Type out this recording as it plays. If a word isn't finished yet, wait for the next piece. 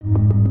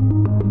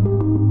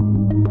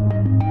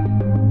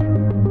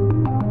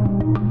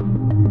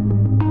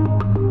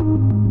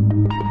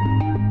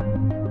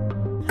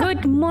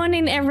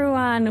morning,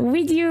 everyone.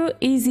 With you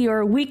is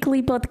your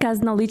weekly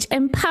podcast Knowledge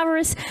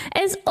Empowers.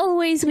 As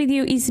always, with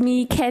you is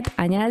me, Kat.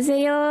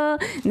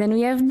 안녕하세요. Then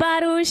we have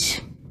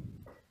Baruch.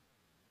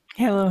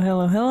 Hello,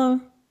 hello,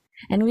 hello.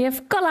 And we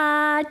have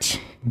Kolach.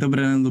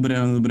 Dobré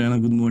ráno,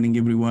 good morning,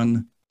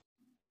 everyone.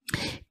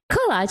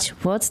 Kolach,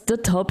 what's the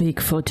topic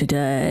for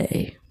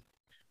today?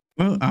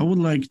 Well, I would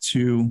like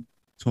to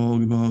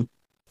talk about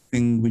the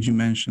thing which you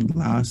mentioned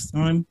last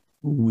time.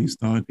 We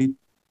started to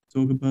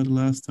talk about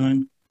last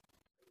time.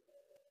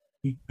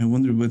 I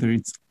wonder whether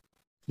it's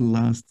the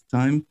last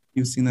time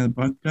you've seen that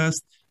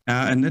podcast.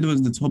 And that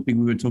was the topic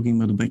we were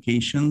talking about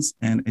vacations.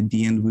 And at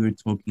the end, we were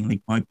talking like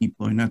why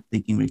people are not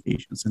taking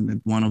vacations. And that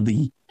one of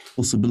the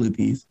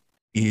possibilities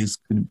is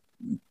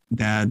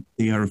that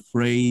they are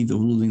afraid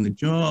of losing the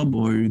job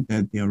or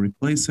that they are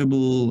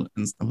replaceable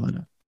and stuff like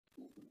that.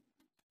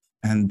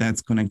 And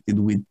that's connected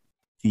with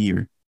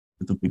fear,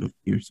 the topic of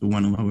fear. So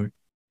one of our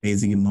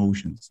basic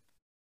emotions.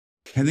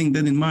 Having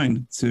that in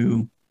mind,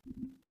 so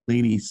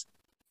ladies,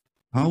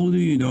 how do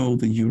you know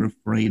that you're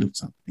afraid of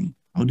something?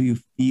 How do you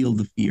feel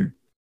the fear?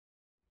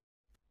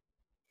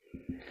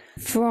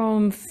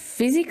 From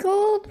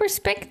physical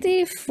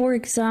perspective, for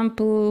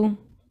example,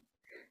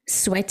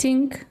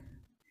 sweating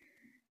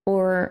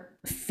or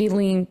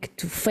feeling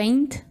to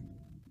faint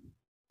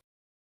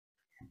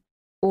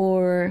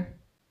or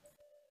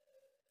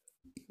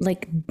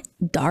like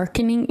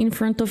darkening in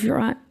front of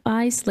your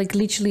eyes, like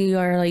literally you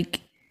are like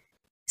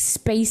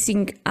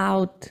spacing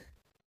out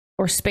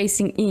or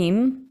spacing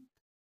in,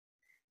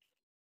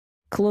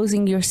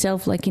 closing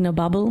yourself like in a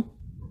bubble.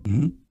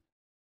 Mm-hmm.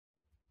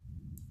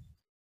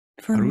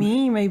 For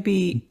me,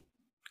 maybe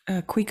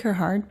a quicker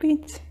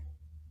heartbeat.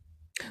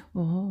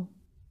 Oh,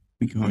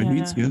 Quick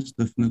heartbeats, yes,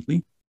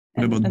 definitely.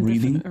 What And about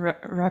breathing?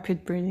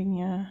 Rapid breathing,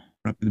 yeah.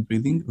 Rapid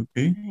breathing,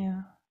 okay.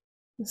 Yeah.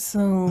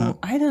 So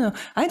I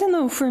don't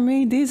know. For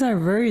me, these are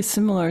very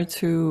similar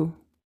to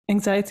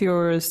anxiety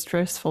or a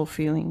stressful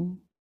feeling.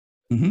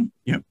 Mm-hmm.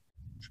 Yeah,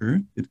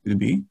 sure, it could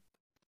be.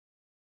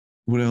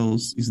 What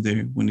else is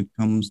there when it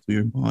comes to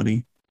your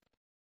body?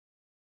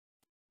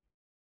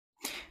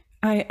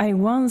 I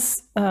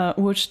once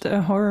watched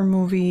a horror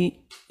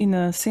movie in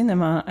a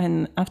cinema,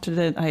 and after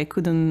that, I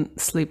couldn't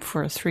sleep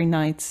for 3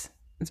 nights,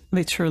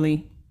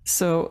 literally.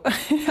 So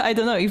I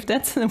don't know if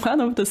that's one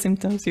of the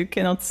symptoms. You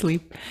cannot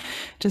sleep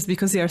just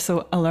because you are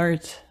so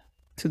alert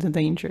to the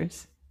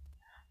dangers.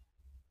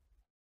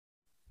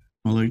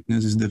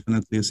 Alertness is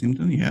definitely a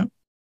symptom, yeah.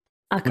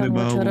 I can't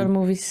watch horror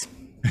movies.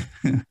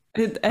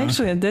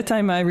 Actually, at that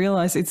time, I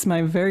realized it's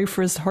my very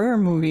first horror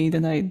movie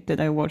that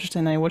I watched,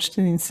 and I watched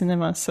it in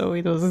cinema. So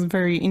it was a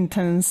very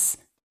intense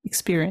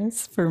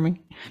experience for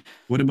me.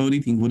 What about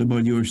eating? What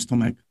about your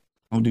stomach?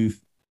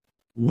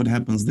 What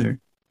happens there?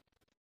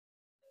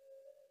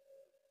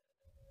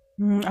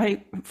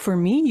 For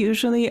me,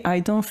 usually I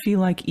don't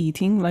feel like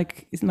eating.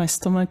 Like my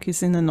stomach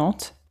is in a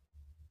knot.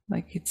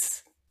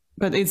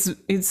 But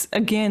it's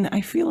again,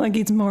 I feel like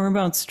it's more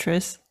about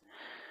stress,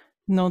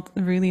 not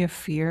really a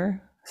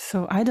fear.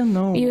 So I don't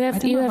know. You have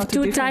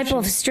two type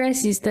of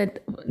stresses, that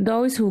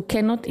those who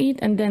cannot eat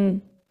and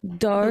then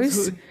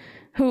those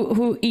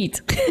who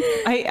eat.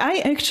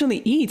 I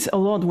actually eat a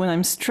lot when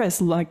I'm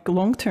stressed, like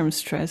long-term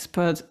stress,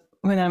 but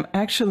when I'm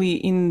actually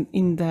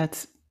in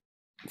that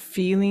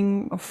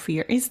feeling of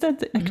fear, is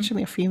that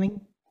actually a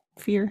feeling?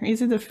 Fear?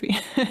 Is it a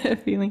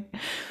feeling?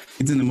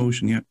 It's an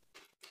emotion, yeah.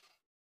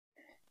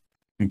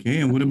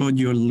 Okay, and what about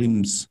your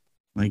limbs,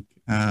 like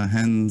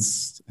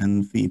hands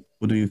and feet?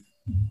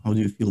 How do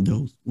you feel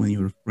those when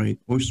you're afraid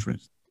or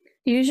stressed?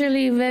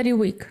 Usually very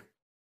weak.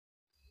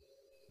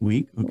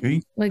 Weak,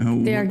 okay. Like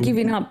they are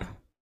giving up.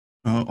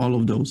 All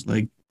of those,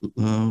 like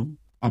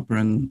upper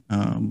and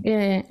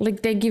yeah,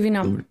 like they're giving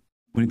up. lower.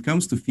 When it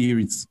comes to fear,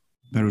 it's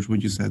Baruch,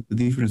 what you said. The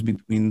difference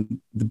between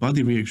the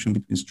body reaction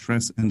between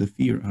stress and the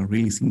fear are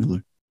really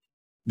similar,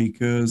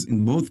 because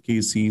in both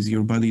cases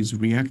your body is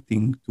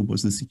reacting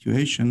towards the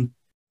situation.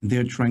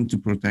 They're trying to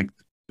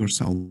protect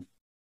yourself.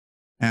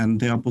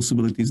 And there are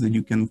possibilities that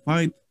you can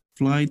fight,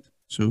 flight.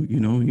 So,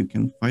 you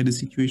can fight the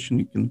situation,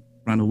 you can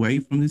run away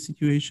from the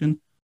situation,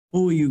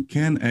 or you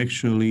can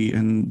actually,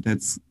 and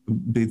that's a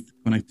bit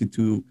connected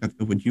to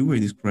Katka, what you were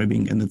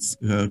describing, and it's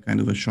kind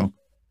of a shock.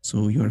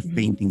 So you are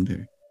fainting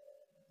there.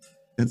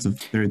 That's a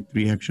third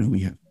reaction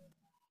we have.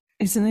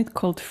 Isn't it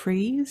called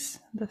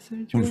freeze? The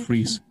third Or reaction?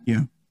 freeze,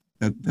 yeah.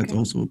 That's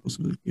also a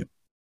possibility, yeah.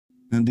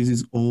 And this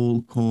is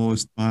all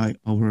caused by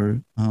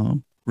our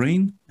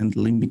brain and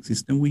limbic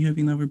system we have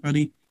in our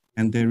body.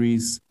 And there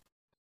is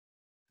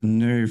a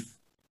nerve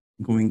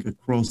going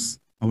across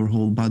our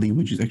whole body,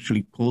 which is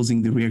actually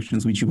causing the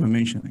reactions which you were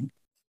mentioning.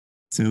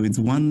 So it's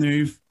one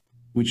nerve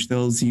which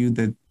tells you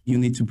that you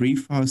need to breathe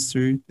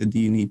faster, that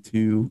you need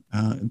to,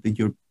 that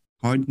your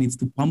heart needs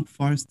to pump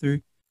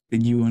faster,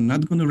 that you are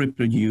not going to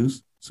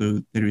reproduce.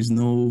 So there is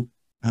no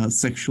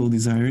sexual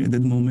desire at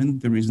that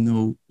moment. There is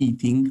no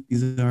eating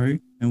desire.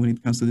 And when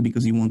it comes to that,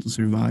 because you want to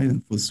survive,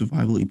 and for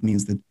survival, it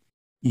means that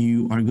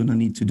you are going to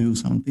need to do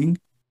something.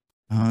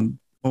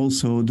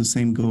 Also, the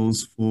same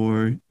goes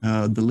for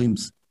the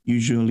limbs.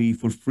 Usually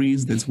for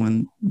freeze, that's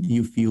when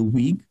you feel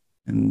weak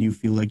and you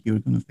feel like you're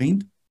going to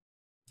faint.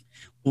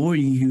 Or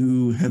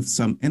you have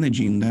some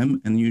energy in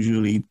them, and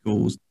usually it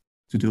goes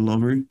to the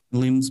lower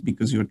limbs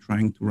because you're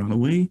trying to run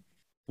away,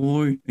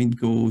 or it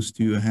goes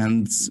to your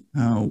hands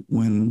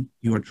when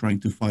you are trying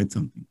to fight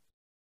something.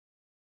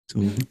 So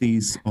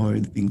these are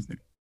the things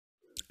there.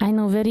 I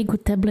know very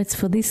good tablets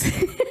for this.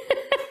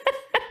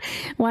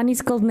 One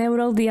is called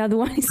Neural, the other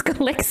one is called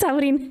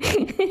Lexaurin.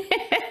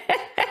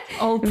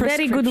 All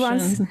Very good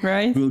ones,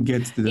 right? We'll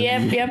get to that.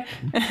 Yep.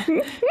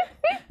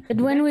 But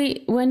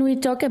when we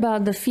talk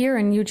about the fear,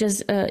 and you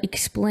just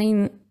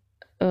explain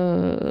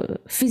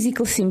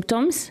physical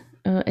symptoms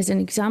as an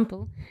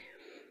example,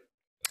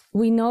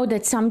 we know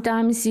that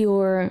sometimes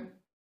your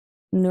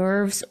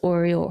nerves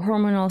or your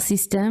hormonal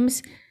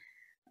systems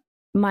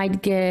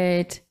might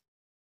get,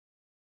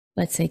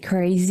 let's say,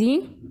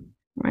 crazy,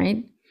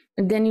 right?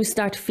 And then you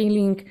start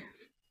feeling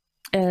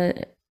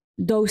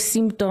those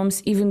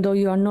symptoms even though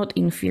you are not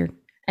in fear.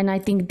 And I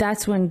think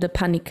that's when the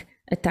panic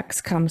attacks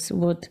comes,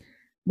 what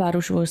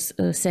Baruch was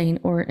saying,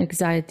 or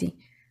anxiety.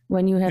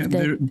 When you have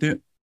there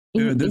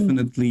are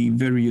definitely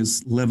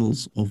various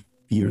levels of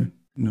fear.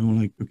 You know,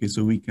 like, okay,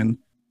 so we can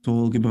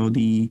talk about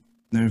the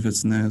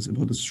nervousness,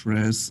 about the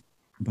stress,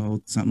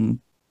 about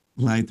some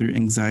lighter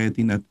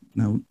anxiety, not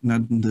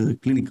the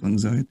clinical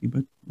anxiety,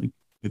 but like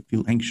I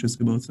feel anxious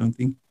about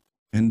something.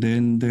 And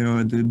then there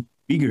are the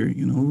bigger,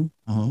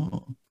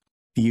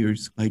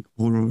 fears like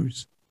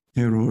horrors,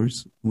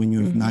 terrors, when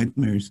you have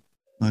nightmares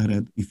like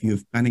that, if you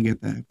have panic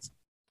attacks,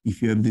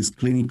 if you have this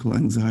clinical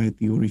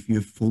anxiety, or if you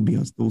have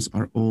phobias, those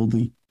are all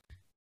the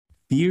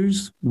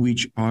fears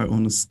which are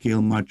on a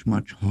scale much,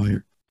 much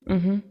higher.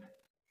 Mm-hmm.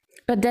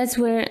 But that's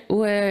where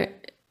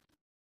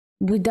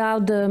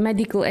without the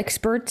medical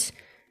experts,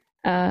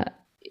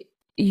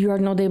 you are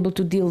not able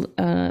to deal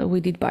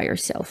with it by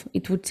yourself.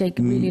 It would take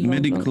really long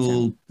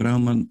medical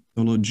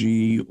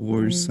traumatology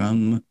or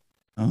some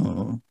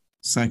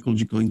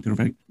psychological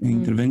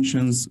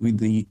interventions with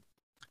the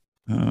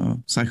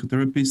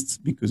psychotherapists,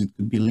 because it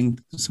could be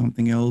linked to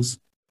something else,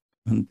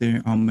 and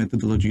there are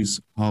methodologies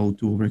how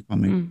to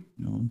overcome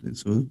it.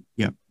 So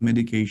yeah,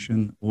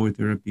 medication or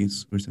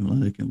therapies or something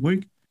like that can work.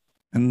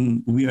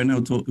 And we are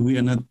not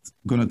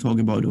going to talk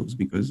about those,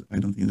 because I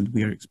don't think that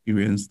we are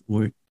experienced,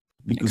 or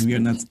because we are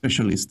not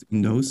specialists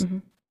in those.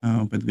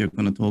 But we are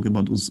going to talk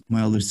about those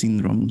milder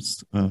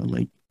syndromes,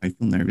 like I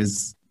feel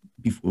nervous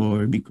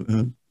before,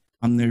 because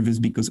I'm nervous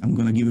because I'm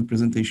going to give a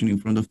presentation in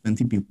front of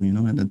 20 people,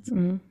 and that's...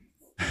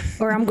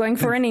 Or I'm going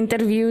for an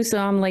interview, so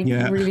I'm like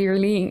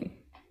really,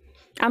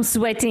 I'm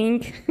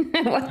sweating.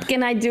 What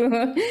can I do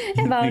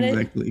about it?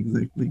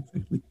 Exactly.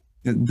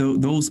 Yeah,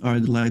 those are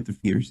the lighter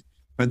fears.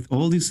 But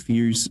all these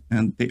fears,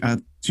 and there are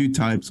two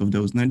types of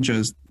those, not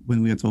just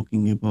when we are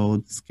talking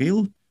about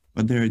scale,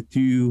 but there are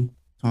two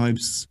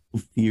types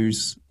of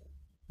fears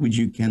which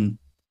you can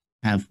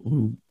have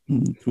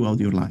throughout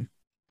your life.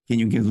 Can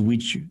you guess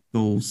which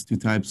those two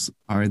types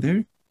are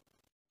there?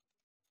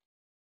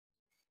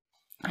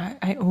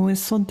 I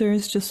always thought there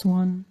is just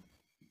one.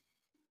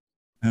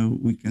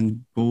 We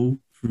can go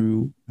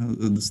through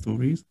the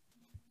stories.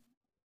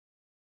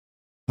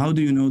 How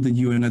do you know that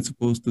you are not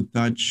supposed to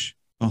touch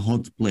a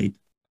hot plate?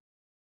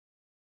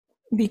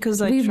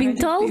 Because We've been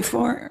told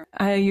before.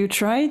 You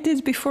tried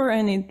it before,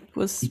 and it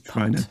was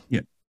Tried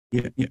it.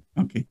 Yeah.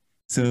 Okay.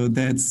 So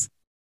that's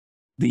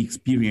the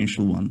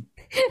experiential one.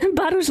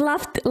 Baruch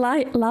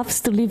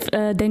loves to live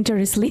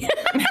dangerously.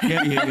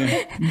 Yeah.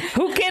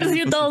 Who cares?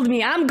 You told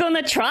me. I'm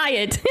gonna try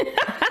it.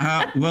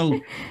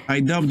 Well, I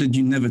doubt that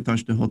you never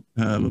touched a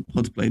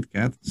hot plate,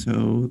 Kat.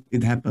 So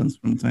it happens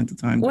from time to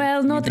time.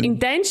 Well, not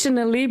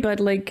intentionally, but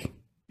like...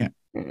 Yeah.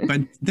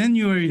 But then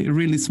you are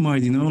really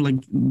smart,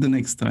 like the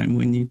next time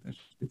when you touch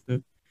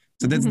it.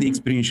 So that's the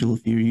experiential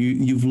fear.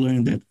 You've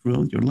learned that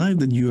throughout your life,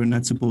 that you are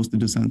not supposed to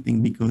do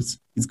something because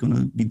it's going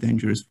to be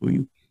dangerous for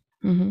you.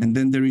 And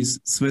then there is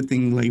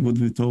sweating, like what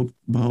we talked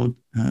about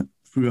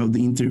throughout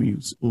the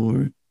interviews,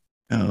 or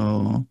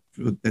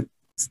that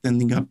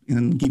standing up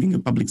and giving a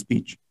public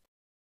speech.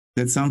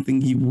 That's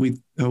something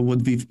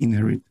what we've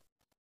inherited,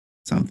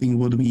 something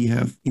what we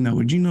have in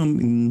our genome,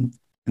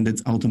 and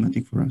that's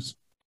automatic for us.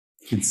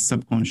 It's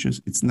subconscious.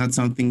 It's not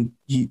something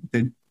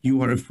that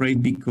you are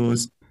afraid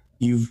because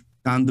you've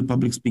done the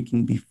public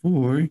speaking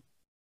before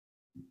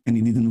and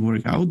it didn't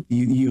work out.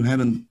 You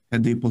haven't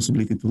had the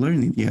possibility to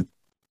learn it yet,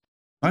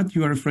 but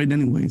you are afraid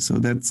anyway. So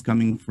that's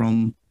coming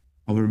from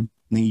our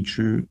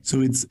nature. So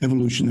it's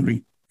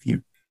evolutionary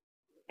fear.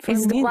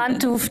 It's the one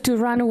to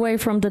run away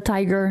from the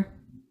tiger,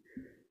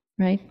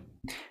 right?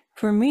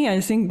 For me,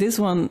 I think this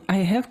one, I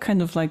have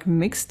kind of like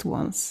mixed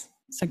ones.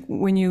 It's like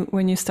when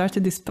you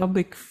started this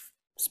public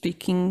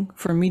speaking,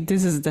 for me,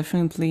 this is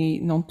definitely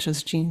not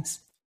just genes,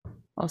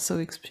 also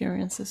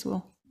experience as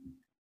well.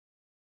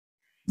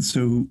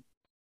 So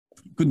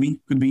could be.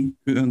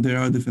 And there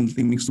are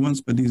definitely mixed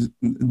ones, but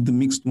the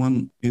mixed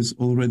one is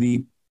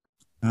already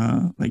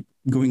like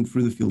going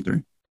through the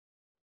filter,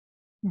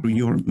 through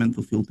your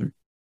mental filter.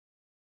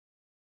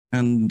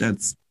 And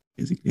that's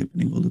basically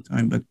happening all the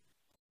time. But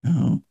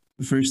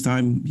the first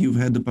time you've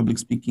had the public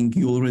speaking,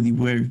 you already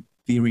were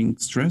feeling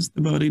stressed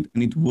about it,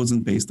 and it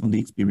wasn't based on the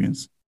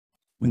experience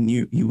when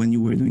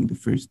you were doing the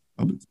first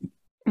public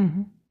speaking.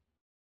 Mm-hmm.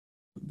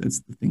 That's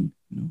the thing,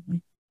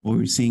 like,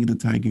 or seeing the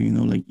tiger,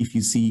 like if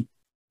you see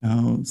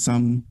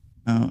some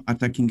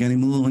attacking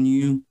animal on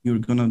you,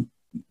 you're gonna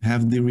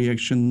have the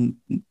reaction,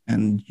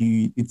 and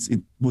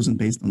it wasn't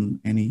based on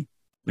any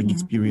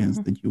experience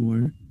that you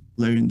were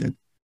learning that,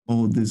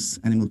 oh, this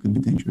animal could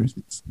be dangerous.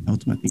 It's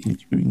automatically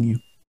triggering you.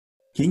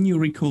 Can you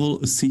recall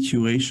a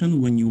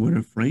situation when you were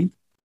afraid?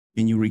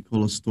 Can you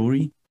recall a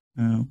story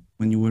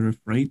when you were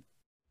afraid?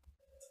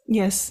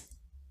 Yes.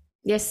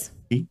 Yes.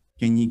 Okay.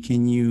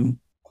 Can you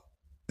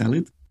tell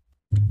it?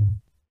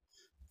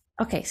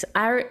 Okay, so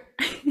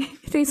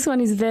this one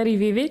is very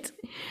vivid.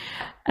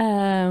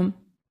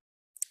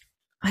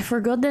 I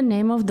forgot the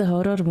name of the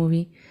horror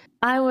movie.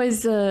 I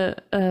was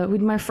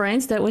with my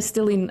friends that was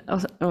still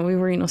we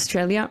were in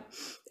Australia,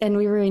 and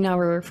we were in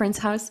our friend's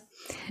house.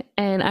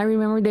 And I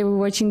remember they were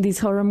watching this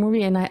horror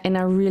movie, and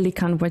I really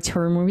can't watch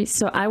horror movies.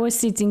 So I was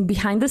sitting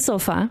behind the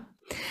sofa,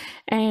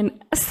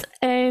 and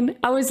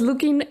I was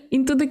looking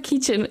into the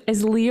kitchen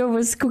as Leo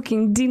was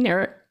cooking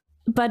dinner.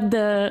 But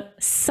the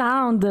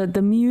sound,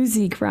 the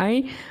music,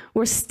 right,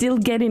 were still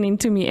getting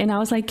into me. And I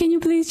was like, can you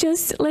please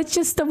let's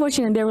just stop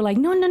watching? And they were like,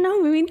 no,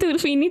 we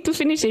need to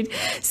finish it.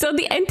 So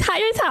the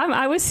entire time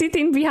I was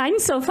sitting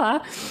behind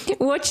sofa,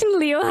 watching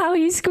Leo, how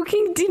he's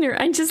cooking dinner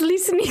and just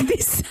listening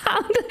this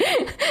sound.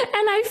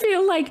 And I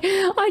feel like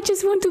I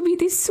just want to be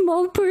this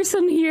small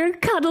person here,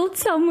 cuddled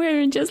somewhere,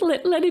 and just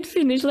let it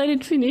finish.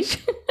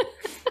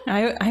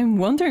 I'm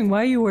wondering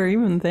why you were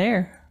even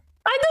there.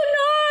 I don't know.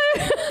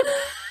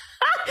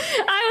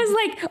 I was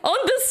like on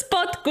the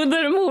spot,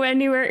 couldn't move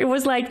anywhere. It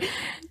was like,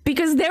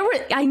 because they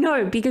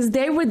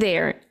were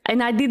there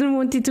and I didn't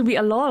want it to be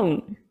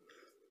alone.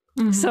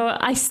 Mm-hmm. So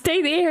I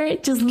stayed there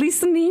just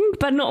listening,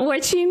 but not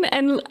watching,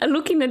 and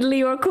looking at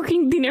Leo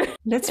cooking dinner.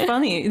 That's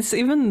funny. It's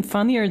even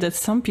funnier that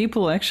some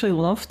people actually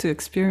love to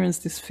experience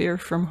this fear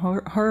from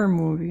horror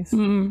movies.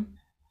 Mm.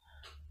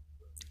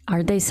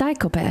 Are they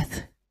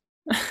psychopath?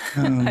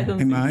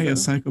 Am I a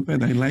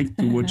psychopath? I like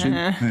to watch it.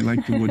 I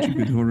like to watch a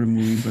good horror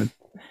movie, but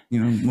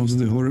most of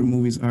the horror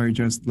movies are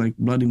just like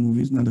bloody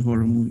movies, not the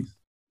horror movies.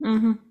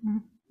 Mm-hmm.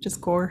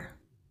 Just gore.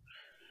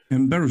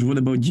 And Baruch, what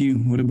about you?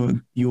 What about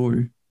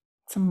your...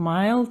 It's a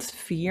mild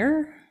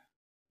fear?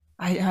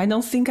 I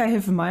don't think I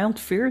have mild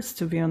fears,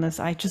 to be honest.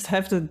 I just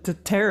have the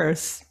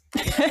terrors.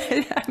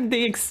 I'm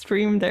the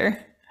extreme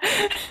there.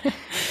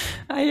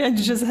 I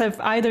just have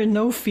either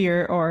no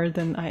fear, or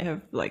then I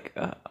have like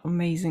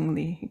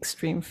amazingly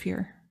extreme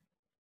fear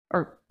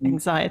or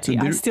anxiety.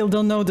 I still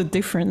don't know the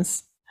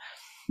difference.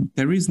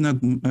 There is not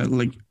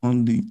like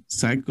on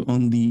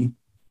the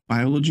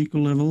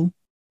biological level,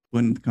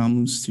 when it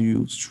comes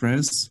to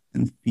stress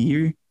and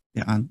fear,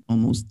 there are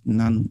almost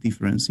none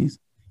differences.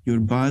 Your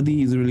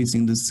body is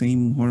releasing the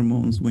same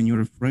hormones when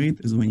you're afraid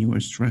as when you are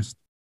stressed,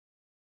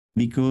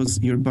 because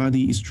your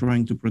body is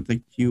trying to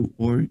protect you,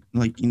 or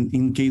like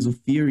in case of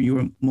fear, you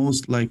are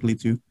most likely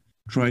to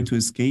try to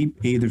escape,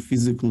 either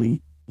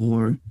physically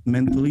or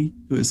mentally,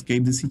 to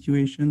escape the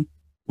situation.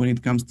 When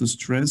it comes to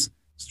stress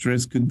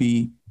could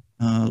be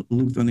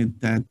looked on it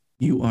that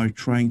you are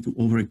trying to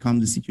overcome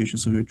the situation,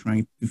 so you're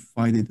trying to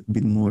fight it a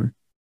bit more.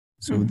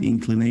 So the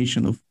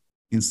inclination of,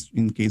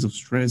 in case of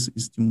stress,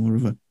 is to more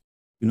of a,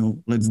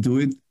 let's do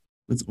it,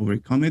 let's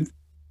overcome it.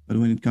 But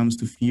when it comes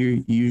to fear,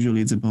 usually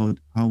it's about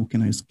how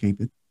can I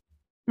escape it.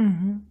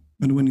 Mm-hmm.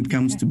 But when it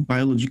comes to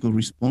biological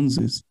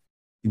responses,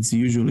 it's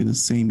usually the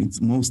same.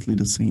 It's mostly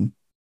the same.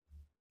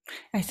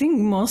 I think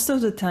most of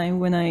the time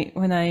when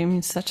I'm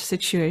in such a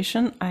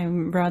situation,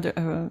 I'm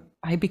rather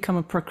I become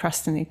a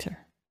procrastinator.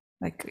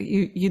 Like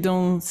you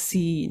don't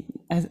see,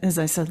 as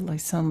I said, like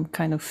some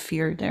kind of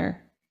fear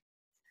there.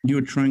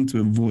 You're trying to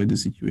avoid the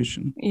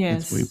situation. Yes.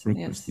 That's why you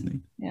procrastinate.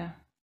 Yes.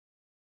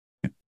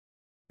 Yeah.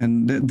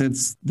 And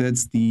that's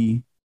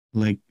the,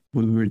 like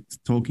what we were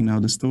talking now,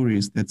 the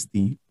stories, that's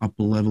the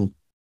upper level,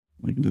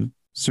 like the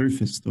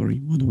surface story,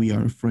 what we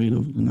are afraid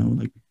of,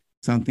 like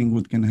something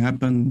what can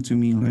happen to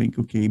me, like,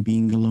 okay,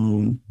 being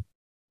alone,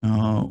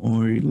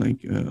 or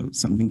like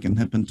something can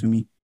happen to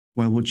me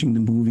while watching the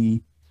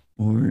movie,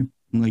 or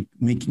like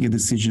making a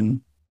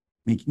decision,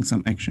 making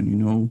some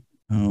action,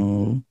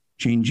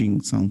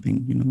 changing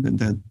something,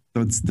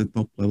 that's the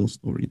top level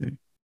story there.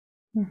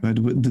 Mm-hmm. But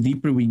the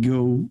deeper we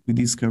go, we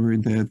discover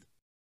that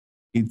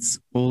it's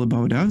all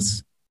about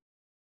us,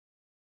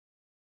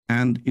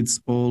 and it's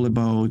all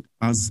about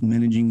us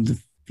managing the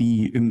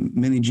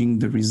managing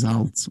the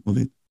results of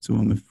it. So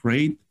I'm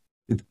afraid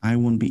that I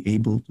won't be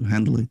able to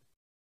handle it,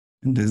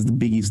 and that's the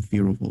biggest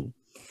fear of all.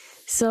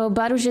 So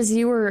Baruch, as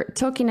you were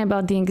talking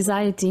about the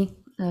anxiety,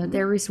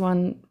 there is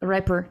one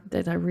rapper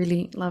that I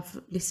really love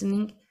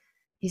listening.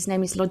 His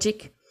name is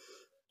Logic,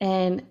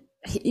 and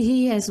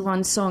he has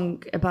one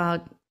song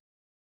about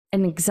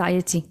an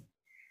anxiety,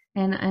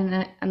 and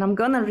I'm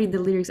gonna read the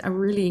lyrics. I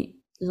really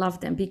love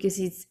them because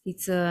it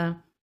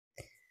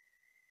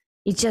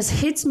just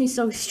hits me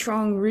so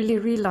strong. Really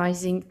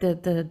realizing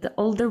that the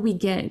older we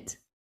get,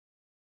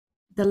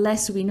 the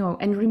less we know.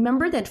 And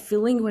remember that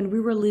feeling when we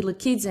were little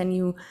kids and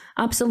you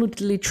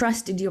absolutely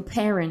trusted your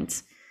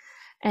parents,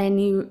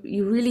 and you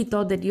really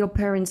thought that your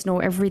parents know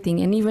everything.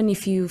 And even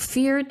if you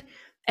feared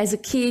as a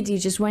kid, you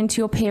just went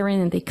to your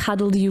parent and they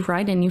cuddled you,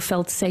 right? And you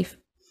felt safe.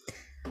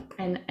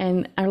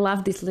 And I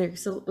love these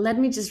lyrics. So let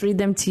me just read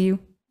them to you.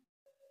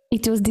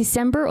 It was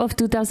December of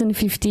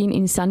 2015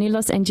 in sunny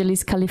Los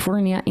Angeles,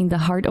 California, in the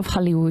heart of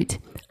Hollywood.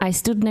 I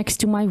stood next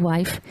to my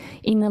wife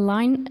in a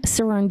line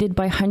surrounded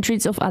by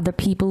hundreds of other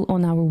people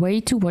on our way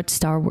to watch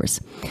Star Wars,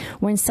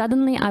 when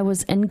suddenly I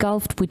was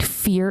engulfed with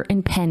fear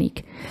and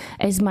panic.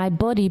 As my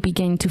body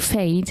began to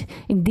fade,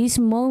 in this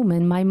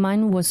moment my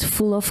mind was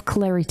full of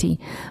clarity,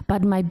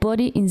 but my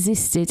body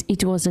insisted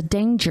it was a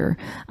danger.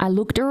 I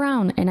looked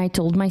around and I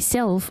told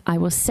myself I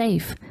was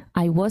safe.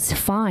 I was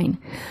fine,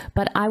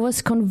 but I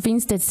was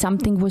convinced that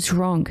something was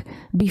wrong.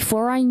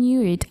 Before I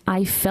knew it,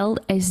 I felt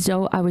as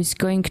though I was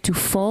going to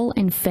fall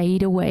and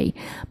fade away.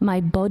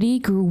 My body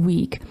grew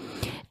weak,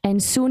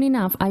 and soon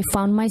enough I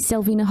found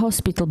myself in a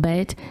hospital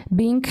bed,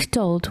 being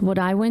told what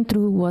I went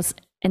through was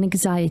an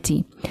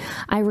anxiety.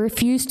 I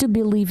refused to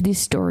believe this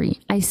story.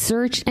 I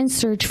searched and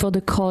searched for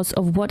the cause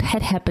of what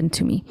had happened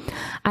to me.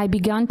 I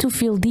began to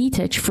feel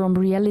detached from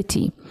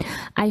reality.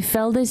 I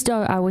felt as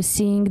though I was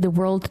seeing the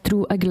world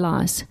through a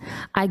glass.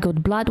 I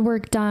got blood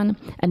work done,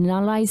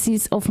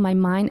 analysis of my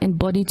mind and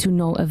body to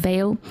no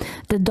avail.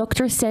 The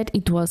doctor said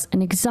it was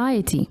an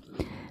anxiety.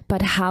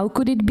 But how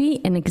could it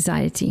be an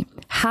anxiety?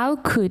 How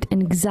could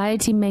an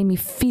anxiety make me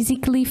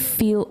physically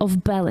feel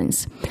off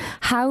balance?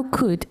 How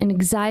could an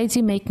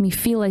anxiety make me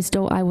feel as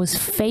though I was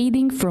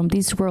fading from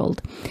this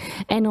world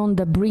and on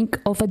the brink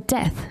of a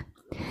death?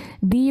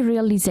 The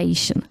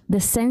realization, the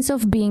sense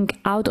of being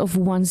out of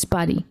one's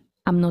body.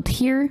 I'm not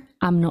here,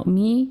 I'm not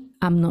me,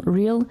 I'm not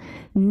real.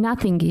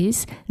 Nothing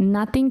is,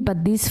 nothing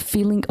but this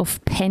feeling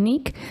of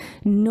panic.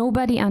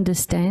 Nobody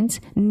understands,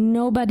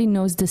 nobody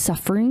knows the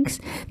sufferings.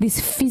 This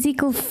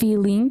physical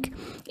feeling,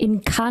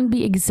 it can't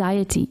be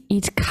anxiety,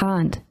 it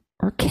can't.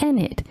 Or can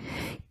it?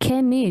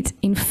 Can it,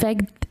 in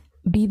fact,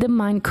 be the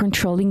mind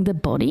controlling the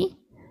body?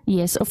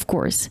 Yes, of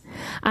course.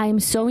 I am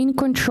so in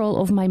control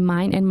of my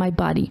mind and my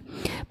body,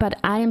 but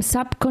I am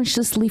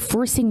subconsciously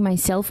forcing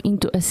myself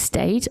into a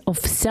state of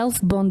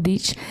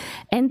self-bondage,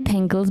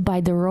 entangled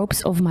by the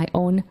ropes of my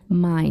own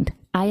mind.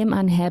 I am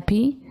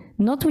unhappy,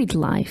 not with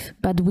life,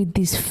 but with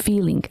this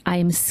feeling. I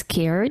am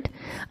scared.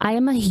 I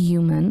am a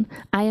human.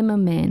 I am a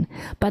man,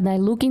 but I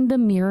look in the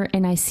mirror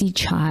and I see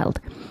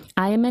child.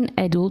 I am an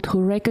adult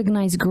who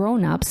recognize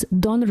grown-ups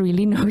don't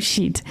really know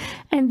shit,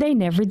 and they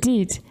never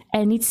did.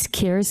 And it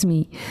scares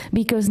me,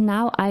 because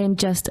now I am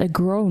just a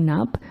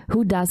grown-up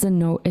who doesn't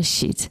know a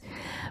shit.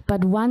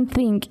 But one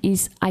thing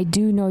is, I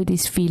do know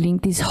this feeling,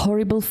 this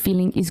horrible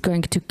feeling is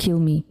going to kill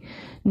me.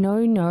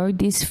 No,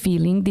 this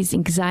feeling, this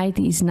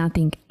anxiety is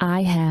nothing.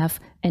 I have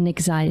an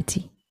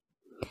anxiety.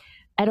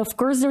 And of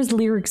course, those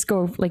lyrics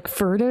go like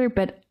further,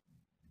 but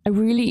I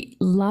really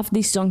love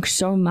this song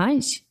so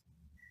much.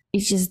 It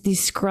just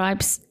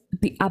describes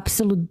the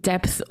absolute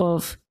depth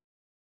of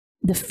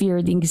the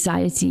fear, the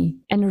anxiety,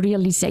 and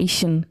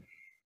realization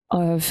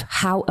of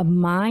how a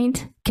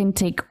mind can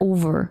take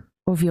over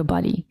of your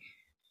body.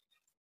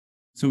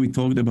 So we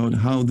talked about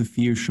how the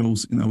fear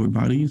shows in our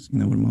bodies,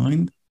 in our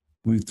mind.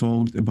 We've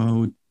talked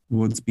about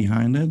what's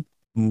behind it.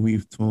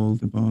 We've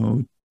talked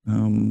about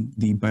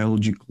the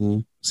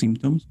biological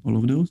symptoms, all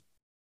of those.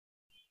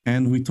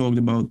 And we talked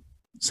about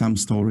some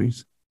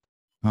stories,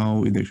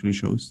 how it actually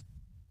shows.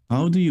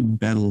 How do you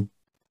battle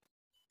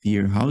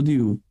fear? How do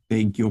you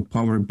take your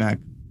power back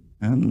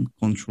and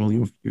control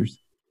your fears?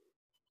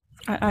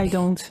 I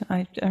don't.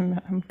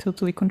 I'm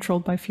totally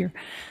controlled by fear.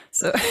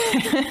 So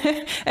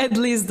at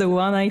least the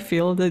one I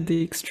feel,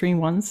 the extreme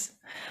ones.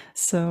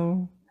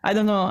 So I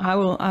don't know. I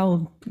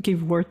will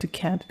give word to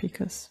Kat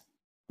because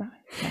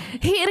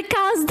here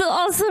comes the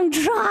awesome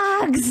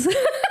drugs.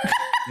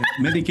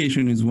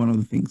 Medication is one of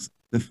the things,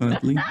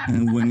 definitely.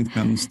 And when it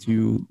comes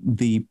to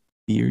the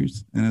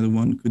fears, another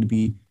one could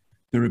be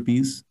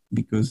therapies,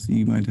 because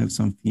you might have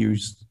some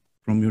fears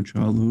from your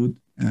childhood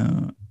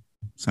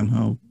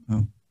somehow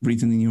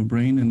written in your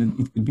brain, and then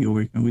it could be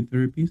overcome with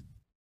therapies.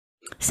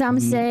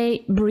 Some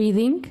say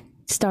breathing,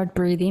 start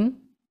breathing.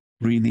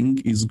 Breathing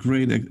is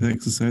great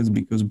exercise,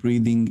 because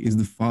breathing is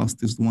the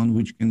fastest one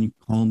which can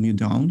calm you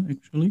down,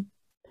 actually.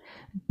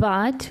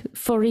 But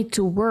for it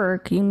to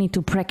work, you need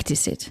to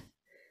practice it.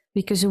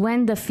 Because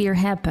when the fear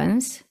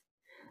happens,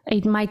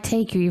 it might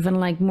take you even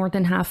like more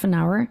than half an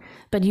hour,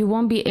 but you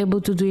won't be able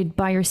to do it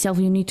by yourself.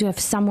 You need to have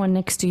someone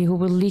next to you who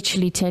will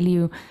literally tell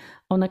you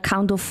on a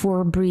count of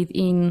 4, breathe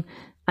in.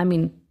 I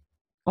mean,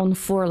 on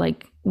 4,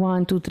 like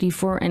 1, 2, 3,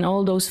 4, and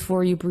all those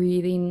 4 you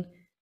breathe in,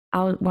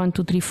 out 1,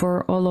 2, 3,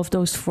 4, all of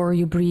those 4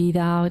 you breathe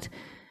out,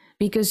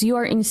 because you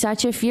are in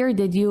such a fear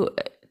that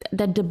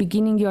the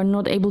beginning you are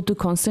not able to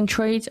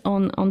concentrate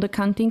on the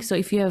counting. So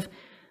if you have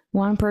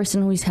one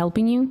person who is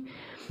helping you,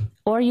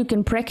 or you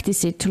can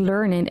practice it to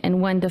learn it,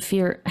 and when the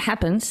fear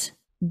happens,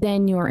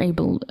 then you are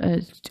able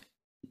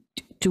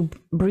to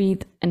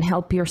breathe and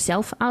help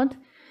yourself out.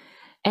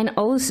 And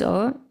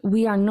also,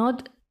 we are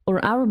not,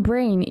 or our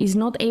brain is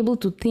not able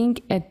to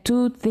think at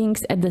two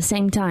things at the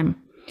same time.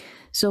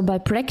 So by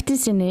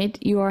practicing it,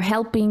 you are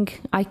helping,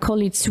 I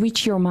call it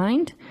switch your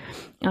mind.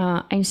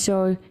 And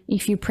so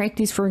if you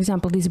practice, for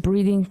example, these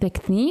breathing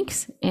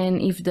techniques,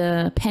 and if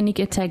the panic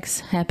attacks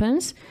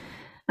happens,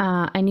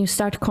 and you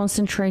start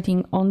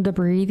concentrating on the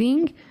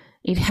breathing,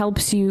 it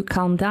helps you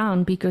calm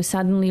down because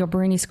suddenly your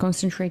brain is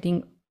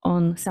concentrating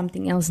on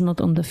something else,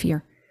 not on the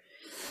fear.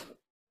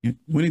 Yeah.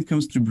 When it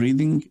comes to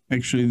breathing,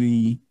 actually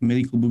the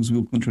medical books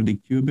will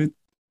contradict you a bit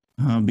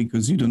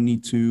because you don't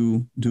need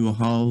to do a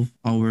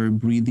half-hour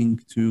breathing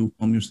to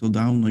calm yourself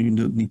down, or you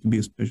don't need to be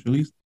a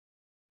specialist.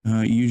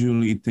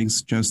 Usually it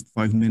takes just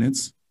 5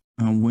 minutes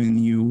when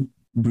you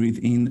breathe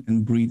in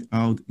and breathe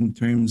out, in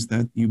terms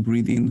that you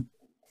breathe in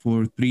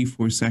for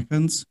 3-4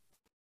 seconds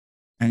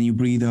and you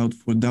breathe out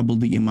for double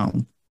the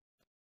amount.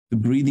 The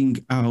breathing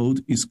out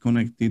is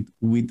connected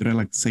with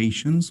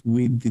relaxations,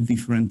 with the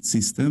different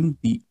system,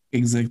 the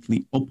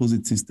exactly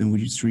opposite system,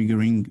 which is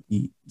triggering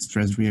the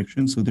stress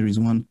reaction. So there is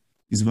one,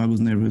 this vagus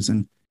nervus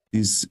and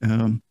this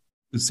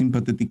the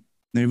sympathetic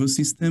nervous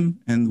system.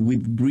 And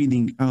with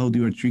breathing out,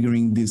 you are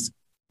triggering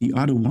the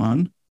other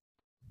one,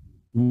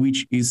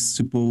 which is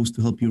supposed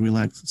to help you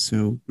relax.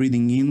 So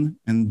breathing in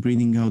and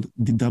breathing out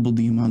double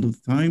the amount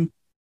of time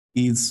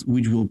is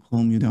which will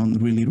calm you down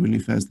really, really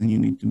fast. And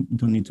you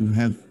don't need to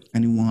have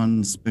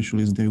anyone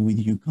specialist there with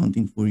you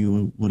counting for you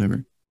or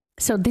whatever.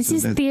 So this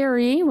is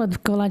theory,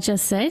 what Kola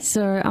just said.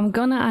 So I'm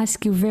going to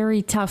ask you a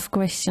very tough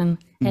question.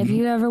 Have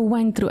you ever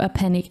went through a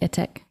panic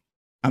attack?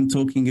 I'm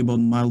talking about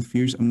mild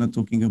fears. I'm not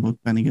talking about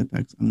panic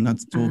attacks. I'm not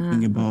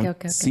talking about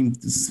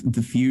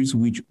the fears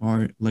which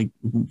are like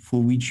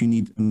for which you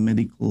need a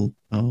medical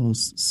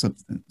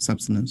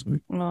substance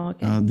or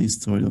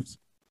this sort of.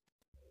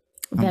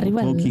 I'm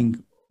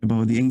talking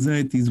about the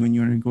anxieties when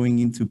you are going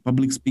into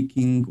public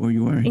speaking, or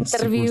you are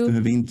supposed to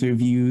have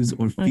interviews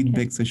or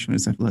feedback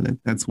sessions or stuff like that.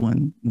 That's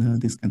when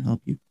this can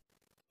help you.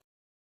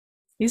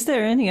 Is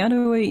there any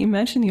other way?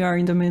 Imagine you are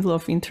in the middle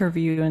of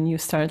interview and you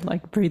start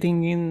like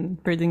breathing in,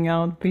 breathing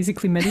out,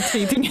 basically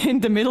meditating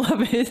in the middle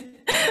of it.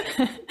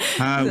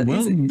 Are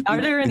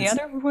there any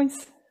other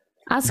points?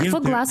 Ask for a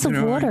glass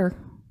of water.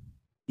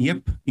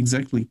 Yep,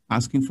 exactly.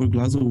 Asking for a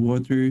glass of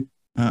water,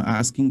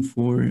 asking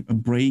for a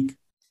break,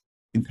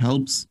 it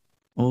helps.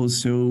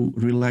 Also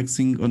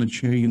relaxing on a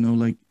chair,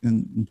 like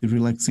and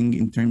relaxing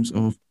in terms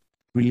of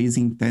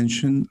releasing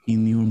tension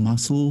in your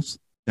muscles,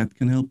 that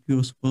can help you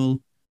as well.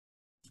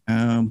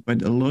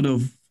 But a lot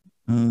of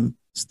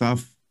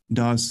stuff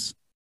does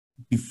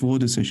before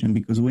the session,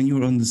 because when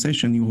you're on the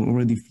session, you're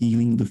already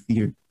feeling the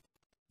fear.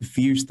 The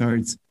fear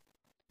starts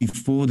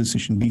before the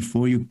session,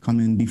 before you come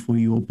in, before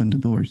you open the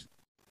doors.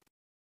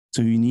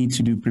 So you need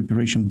to do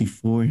preparation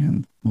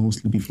beforehand,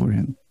 mostly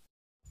beforehand.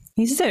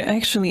 Is there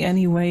actually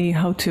any way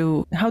how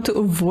to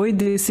avoid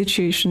this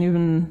situation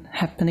even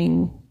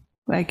happening?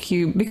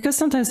 Because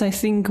sometimes I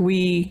think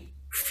we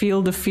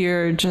feel the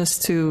fear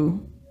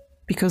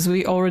because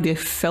we already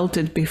felt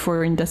it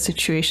before in that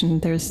situation.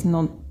 There's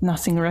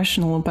nothing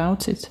rational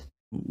about it.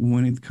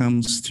 When it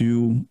comes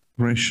to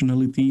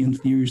rationality and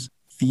fears,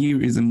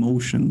 fear is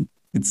emotion.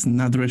 It's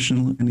not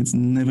rational, and it's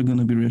never going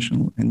to be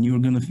rational. And you're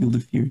going to feel the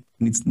fear,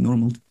 and it's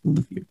normal to feel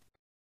the fear.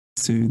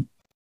 So,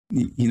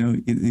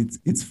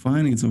 it's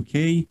fine. It's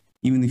okay.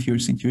 Even if you're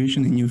in a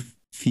situation and you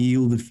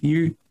feel the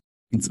fear,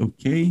 it's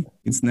okay.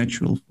 It's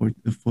natural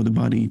for the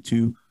body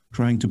to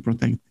trying to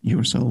protect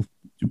yourself,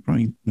 to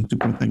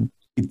protect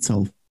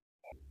itself.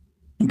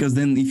 Because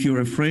then if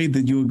you're afraid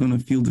that you're going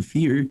to feel the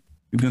fear,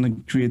 you're going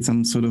to create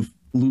some sort of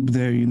loop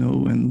there,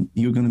 and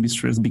you're going to be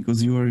stressed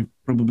because you are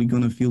probably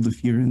going to feel the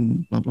fear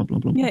and blah, blah, blah,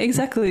 blah. Yeah,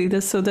 exactly.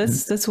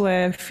 That's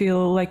why I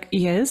feel like,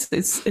 yes,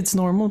 it's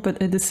normal, but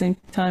at the same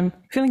time,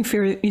 feeling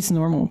fear is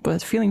normal,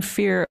 but feeling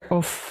fear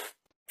of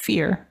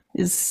fear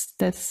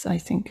that's, I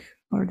think,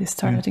 already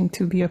starting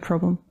to be a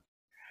problem.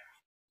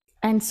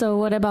 And so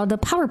what about the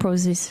power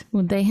poses?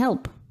 Would they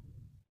help?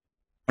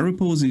 Power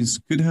poses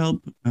could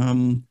help.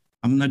 I'm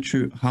not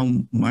sure how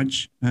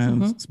much,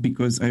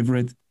 because I've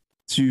read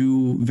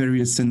 2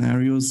 various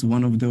scenarios.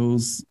 One of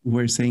those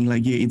were saying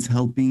like, yeah, it's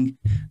helping.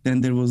 Then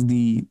there was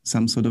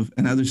some sort of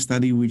another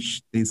study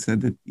which they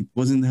said that it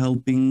wasn't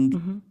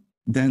helping.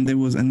 Then there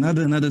was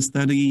another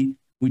study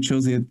which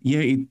shows that, yeah,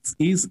 it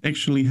is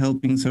actually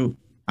helping. So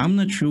I'm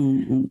not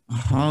sure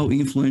how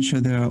influential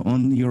they are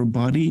on your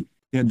body.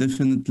 They're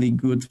definitely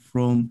good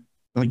from,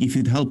 like, if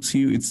it helps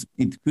you,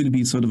 it could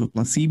be sort of a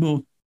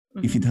placebo.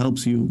 If it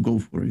helps you, go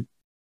for it.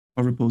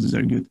 Power poses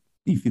are good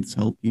if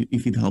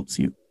it helps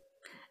you.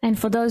 And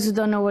for those who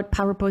don't know what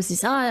power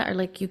poses are,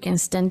 like you can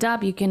stand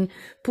up, you can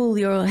pull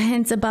your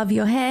hands above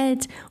your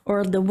head,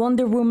 or the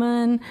Wonder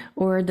Woman,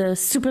 or the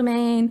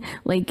Superman,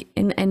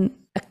 and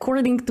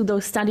according to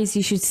those studies,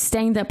 you should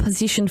stay in that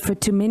position for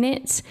 2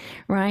 minutes,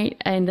 right?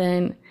 And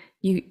then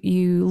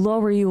you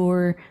lower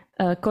your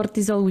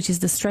cortisol, which is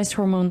the stress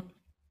hormone.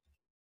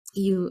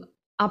 You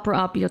upper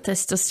up your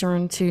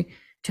testosterone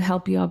to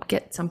help you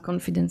get some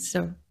confidence.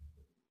 So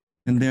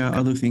And there are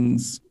other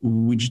things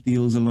which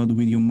deals a lot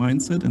with your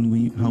mindset and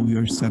how you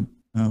are set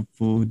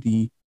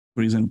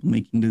for example,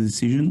 making the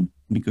decision,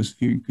 because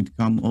fear could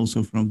come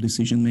also from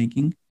decision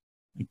making.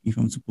 Like if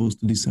I'm supposed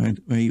to decide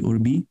A or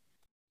B.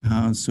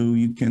 So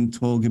you can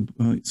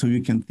so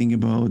you can think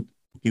about,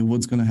 okay,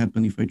 what's going to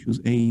happen if I choose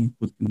A?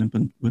 What can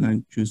happen when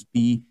I choose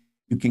B?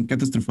 You can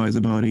catastrophize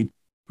about it,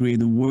 create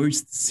the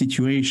worst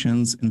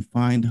situations and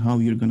find how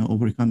you're going to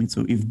overcome it.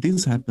 So if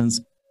this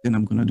happens, then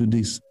I'm going to do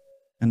this.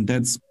 And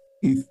that's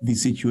if the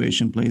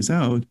situation plays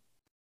out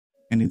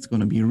and it's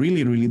going to be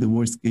really, really the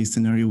worst case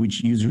scenario,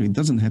 which usually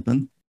doesn't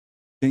happen,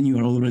 then you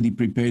are already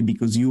prepared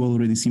because you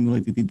already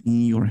simulated it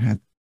in your head.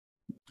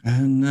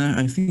 And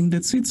I think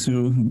that's it.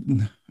 So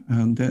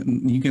that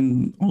you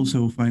can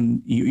also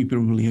find, you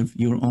probably have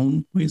your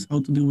own ways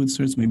how to deal with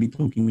stress, maybe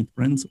talking with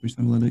friends or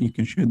something like that. You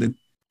can share that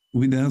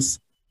with us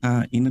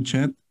in a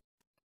chat,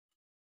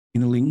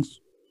 in the links,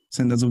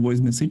 send us a voice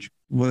message,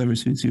 whatever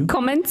suits you.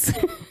 Comments,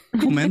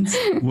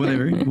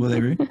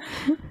 whatever.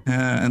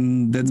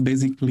 And that's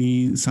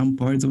basically some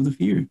parts of the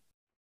fear.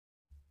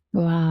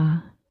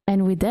 Wow.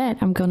 And with that,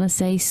 I'm gonna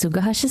say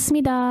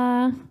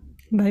수고하셨습니다.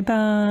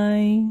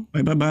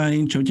 Bye-bye.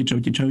 Bye-bye. Ciao.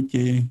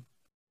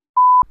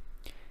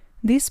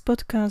 This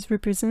podcast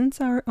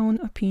represents our own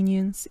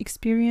opinions,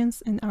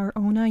 experience, and our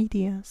own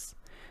ideas.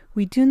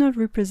 We do not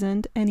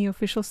represent any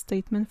official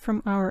statement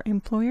from our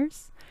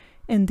employers,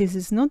 and this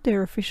is not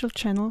their official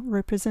channel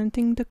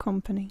representing the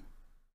company.